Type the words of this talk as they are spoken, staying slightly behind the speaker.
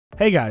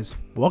Hey guys,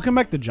 welcome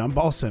back to Jump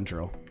Ball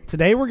Central.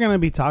 Today we're going to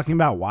be talking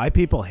about why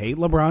people hate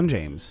LeBron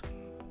James.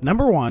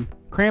 Number 1,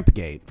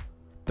 Crampgate.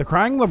 The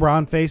crying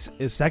LeBron face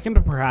is second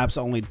to perhaps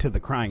only to the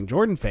crying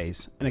Jordan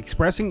face in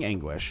expressing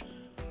anguish.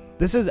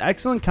 This is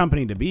excellent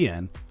company to be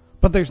in,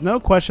 but there's no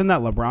question that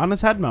LeBron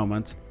has had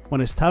moments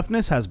when his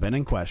toughness has been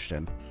in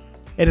question.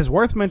 It is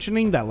worth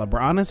mentioning that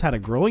LeBron has had a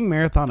grueling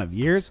marathon of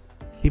years.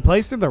 He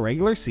plays through the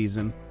regular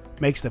season,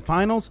 makes the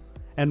finals,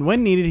 and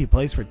when needed he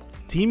plays for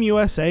Team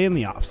USA in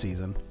the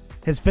offseason.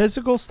 His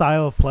physical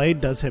style of play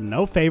does him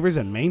no favors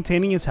in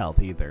maintaining his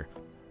health either.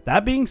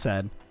 That being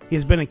said, he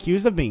has been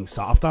accused of being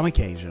soft on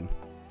occasion,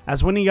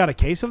 as when he got a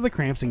case of the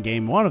cramps in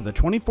Game 1 of the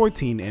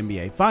 2014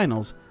 NBA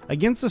Finals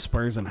against the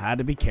Spurs and had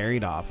to be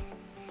carried off.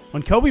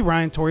 When Kobe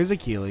Bryant tore his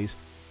Achilles,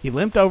 he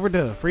limped over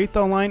to the free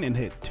throw line and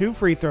hit 2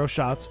 free throw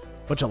shots,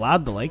 which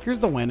allowed the Lakers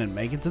to win and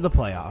make it to the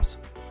playoffs.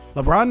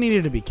 LeBron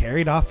needed to be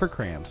carried off for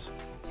cramps.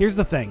 Here's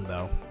the thing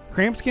though,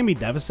 cramps can be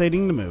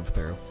devastating to move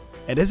through.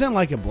 It isn't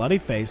like a bloody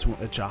face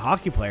which a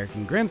hockey player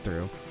can grin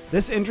through.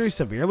 This injury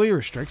severely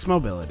restricts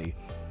mobility.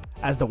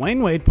 As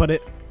Dwayne Wade put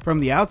it,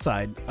 from the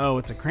outside, oh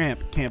it's a cramp,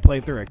 can't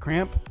play through a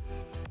cramp.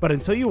 But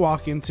until you're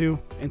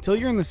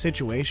in the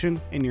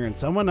situation and you're in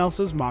someone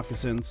else's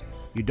moccasins,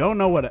 you don't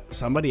know what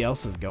somebody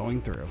else is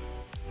going through.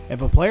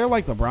 If a player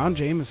like LeBron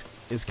James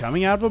is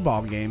coming out of a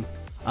ball game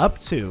up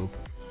 2,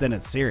 then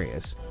it's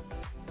serious.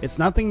 It's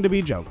nothing to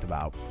be joked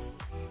about.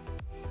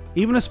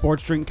 Even a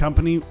sports drink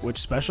company which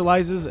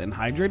specializes in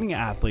hydrating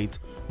athletes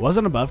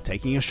wasn't above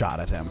taking a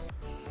shot at him.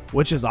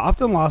 Which is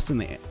often lost in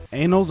the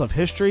annals of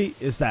history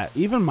is that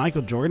even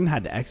Michael Jordan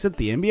had to exit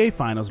the NBA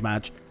Finals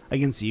match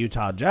against the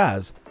Utah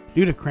Jazz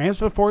due to cramps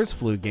before his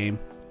flu game.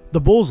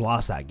 The Bulls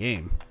lost that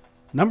game.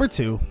 Number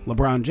 2,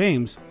 LeBron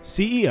James,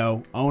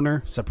 CEO,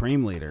 owner,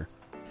 supreme leader.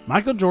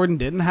 Michael Jordan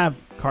didn't have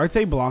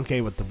carte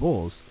blanche with the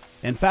Bulls.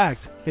 In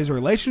fact, his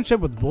relationship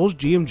with Bulls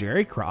GM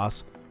Jerry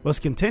Krause was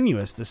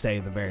continuous to say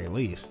the very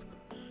least.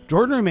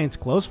 Jordan remains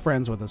close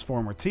friends with his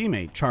former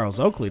teammate Charles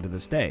Oakley to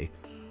this day.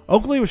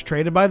 Oakley was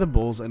traded by the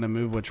Bulls in a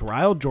move which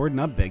riled Jordan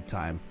up big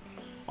time,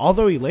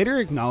 although he later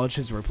acknowledged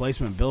his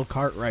replacement Bill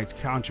Cartwright's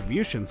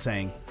contribution,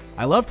 saying,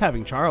 "I loved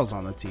having Charles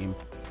on the team,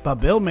 but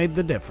Bill made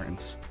the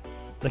difference."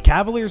 The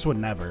Cavaliers would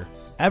never,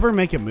 ever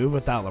make a move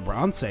without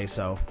LeBron's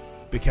say-so,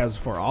 because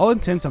for all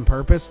intents and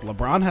purposes,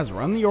 LeBron has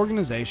run the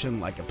organization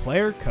like a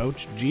player,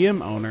 coach,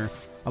 GM, owner,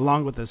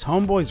 along with his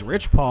homeboys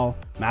Rich Paul,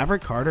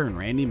 Maverick Carter, and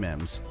Randy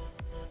Mims.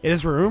 It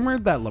is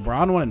rumored that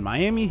LeBron wanted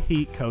Miami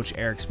Heat coach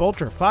Eric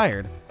Spoelstra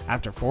fired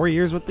after 4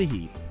 years with the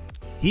Heat.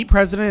 Heat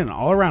president and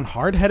all-around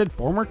hard-headed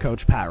former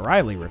coach Pat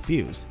Riley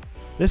refused.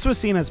 This was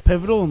seen as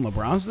pivotal in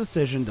LeBron's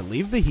decision to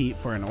leave the Heat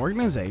for an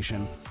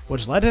organization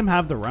which let him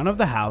have the run of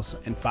the house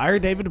and fire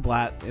David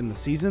Blatt in the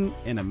season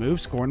in a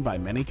move scorned by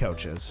many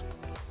coaches.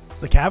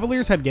 The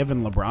Cavaliers had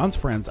given LeBron's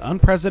friends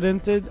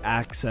unprecedented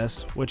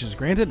access, which is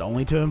granted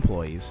only to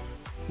employees.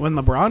 When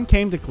LeBron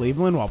came to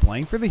Cleveland while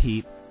playing for the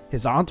Heat,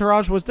 his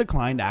entourage was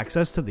declined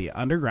access to the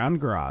underground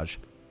garage.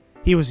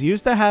 He was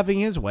used to having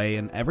his way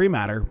in every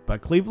matter,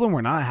 but Cleveland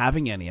were not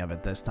having any of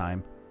it this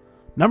time.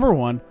 Number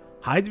 1,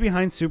 hides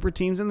behind super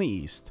teams in the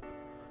East.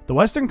 The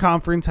Western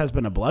Conference has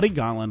been a bloody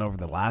gauntlet over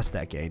the last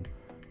decade.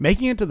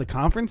 Making it to the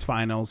conference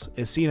finals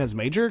is seen as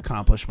major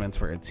accomplishments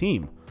for a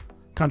team.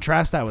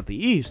 Contrast that with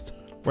the East,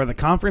 where the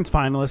conference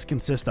finalists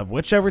consist of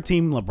whichever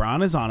team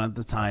LeBron is on at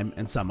the time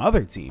and some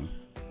other team.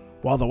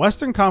 While the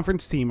Western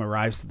Conference team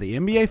arrives to the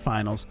NBA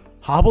Finals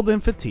hobbled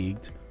and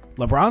fatigued,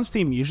 LeBron's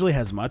team usually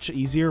has much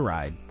easier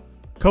ride.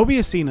 Kobe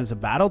is seen as a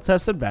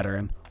battle-tested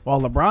veteran,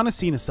 while LeBron is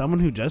seen as someone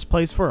who just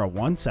plays for a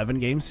 1-7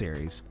 game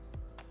series.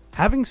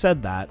 Having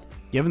said that,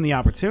 given the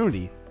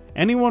opportunity,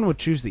 anyone would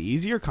choose the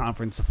easier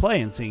conference to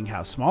play in, seeing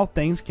how small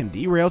things can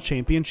derail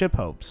championship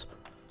hopes.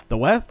 The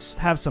West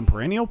have some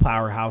perennial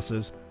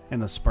powerhouses in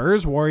the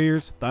Spurs,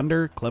 Warriors,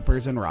 Thunder,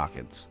 Clippers, and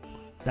Rockets.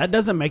 That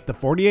doesn't make the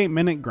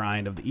 48-minute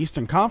grind of the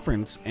Eastern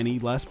Conference any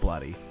less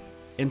bloody.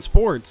 In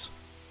sports,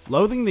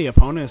 loathing the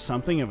opponent is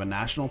something of a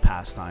national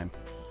pastime.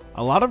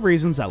 A lot of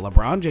reasons that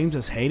LeBron James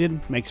is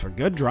hated makes for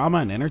good drama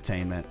and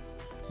entertainment.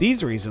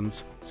 These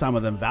reasons, some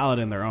of them valid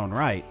in their own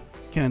right,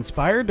 can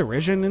inspire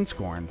derision and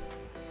scorn.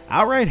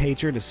 Outright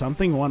hatred is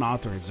something one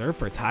ought to reserve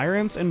for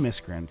tyrants and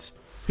miscreants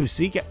who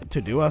seek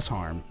to do us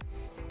harm.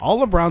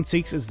 All LeBron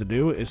seeks is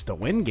to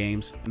win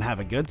games and have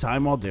a good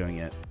time while doing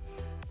it.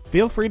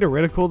 Feel free to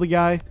ridicule the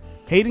guy.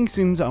 Hating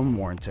seems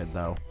unwarranted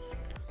though.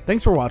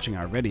 Thanks for watching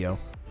our video.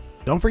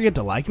 Don't forget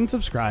to like and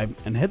subscribe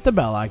and hit the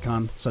bell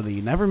icon so that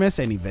you never miss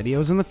any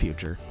videos in the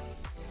future.